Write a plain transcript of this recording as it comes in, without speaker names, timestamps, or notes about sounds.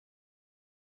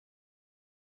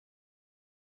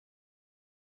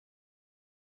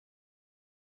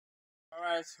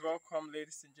Alright, welcome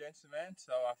ladies and gentlemen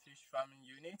to our fish farming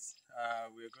unit.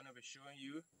 We're going to be showing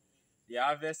you the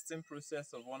harvesting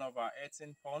process of one of our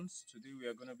earthen ponds. Today we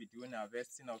are going to be doing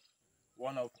harvesting of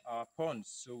one of our ponds.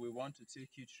 So we want to take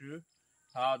you through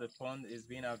how the pond is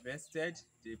being harvested,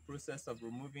 the process of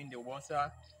removing the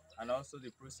water, and also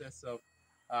the process of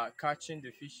catching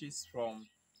the fishes from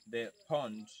the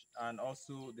pond, and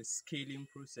also the scaling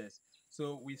process.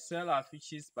 So we sell our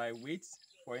fishes by weight.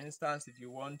 For instance, if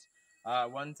you want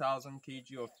 1000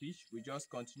 kg of fish, we just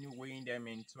continue weighing them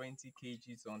in 20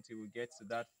 kgs until we get to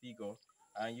that figure,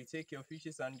 and you take your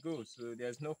fishes and go. So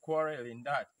there's no quarrel in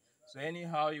that. So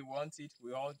anyhow you want it,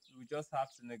 we just have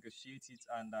to negotiate it,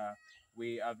 and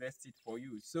we harvest it for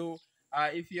you. So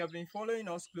if you have been following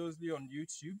us closely on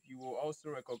YouTube, you will also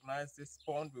recognize this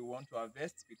pond we want to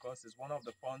harvest, because it's one of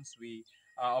the ponds we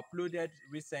uploaded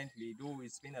recently. Though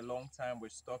it's been a long time we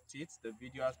stopped it. The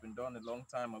video has been done a long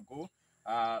time ago,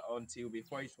 until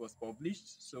before it was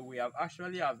published. So we have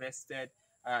actually harvested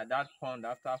that pond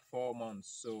after 4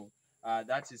 months. So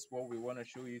that is what we want to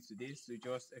show you today. So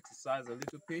just exercise a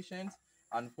little patience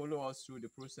and follow us through the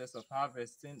process of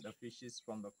harvesting the fishes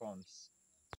from the ponds.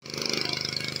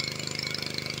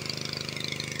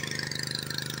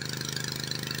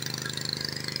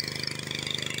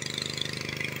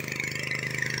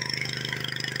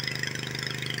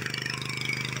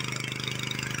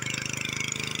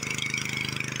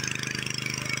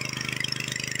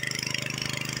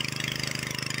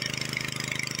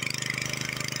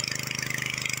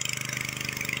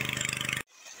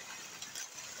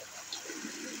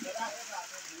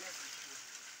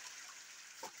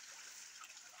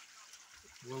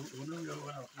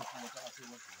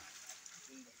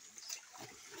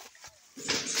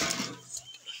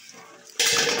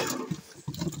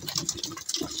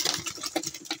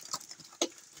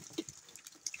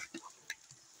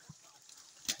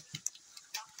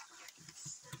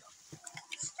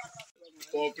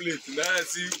 Complete. Now I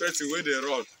see person where they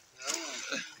run.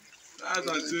 That's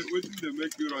what they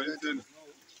make you run.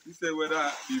 Instead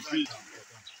whether the fish.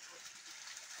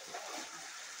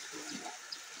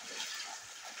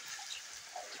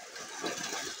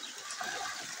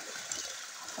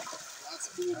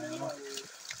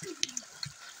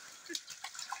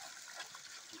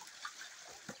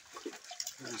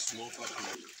 Small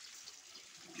fucking.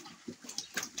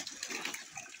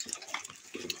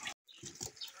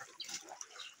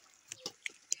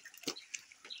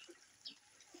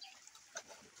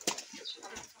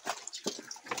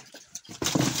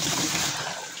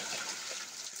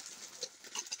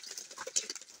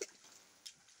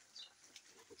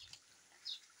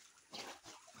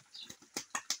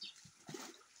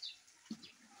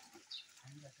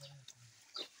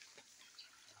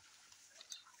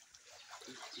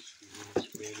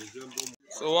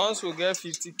 So once we get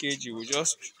 50 kg, we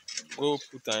just go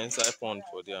put her inside pond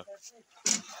for there.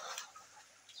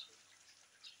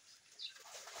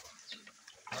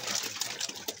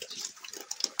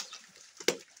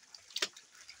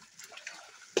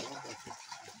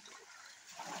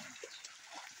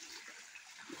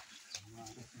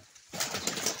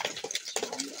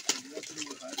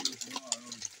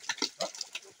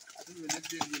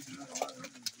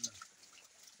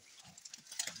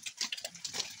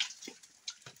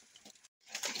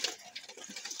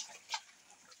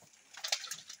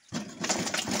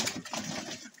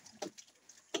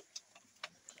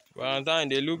 Valentine,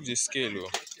 they look the scale.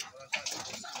 Oh.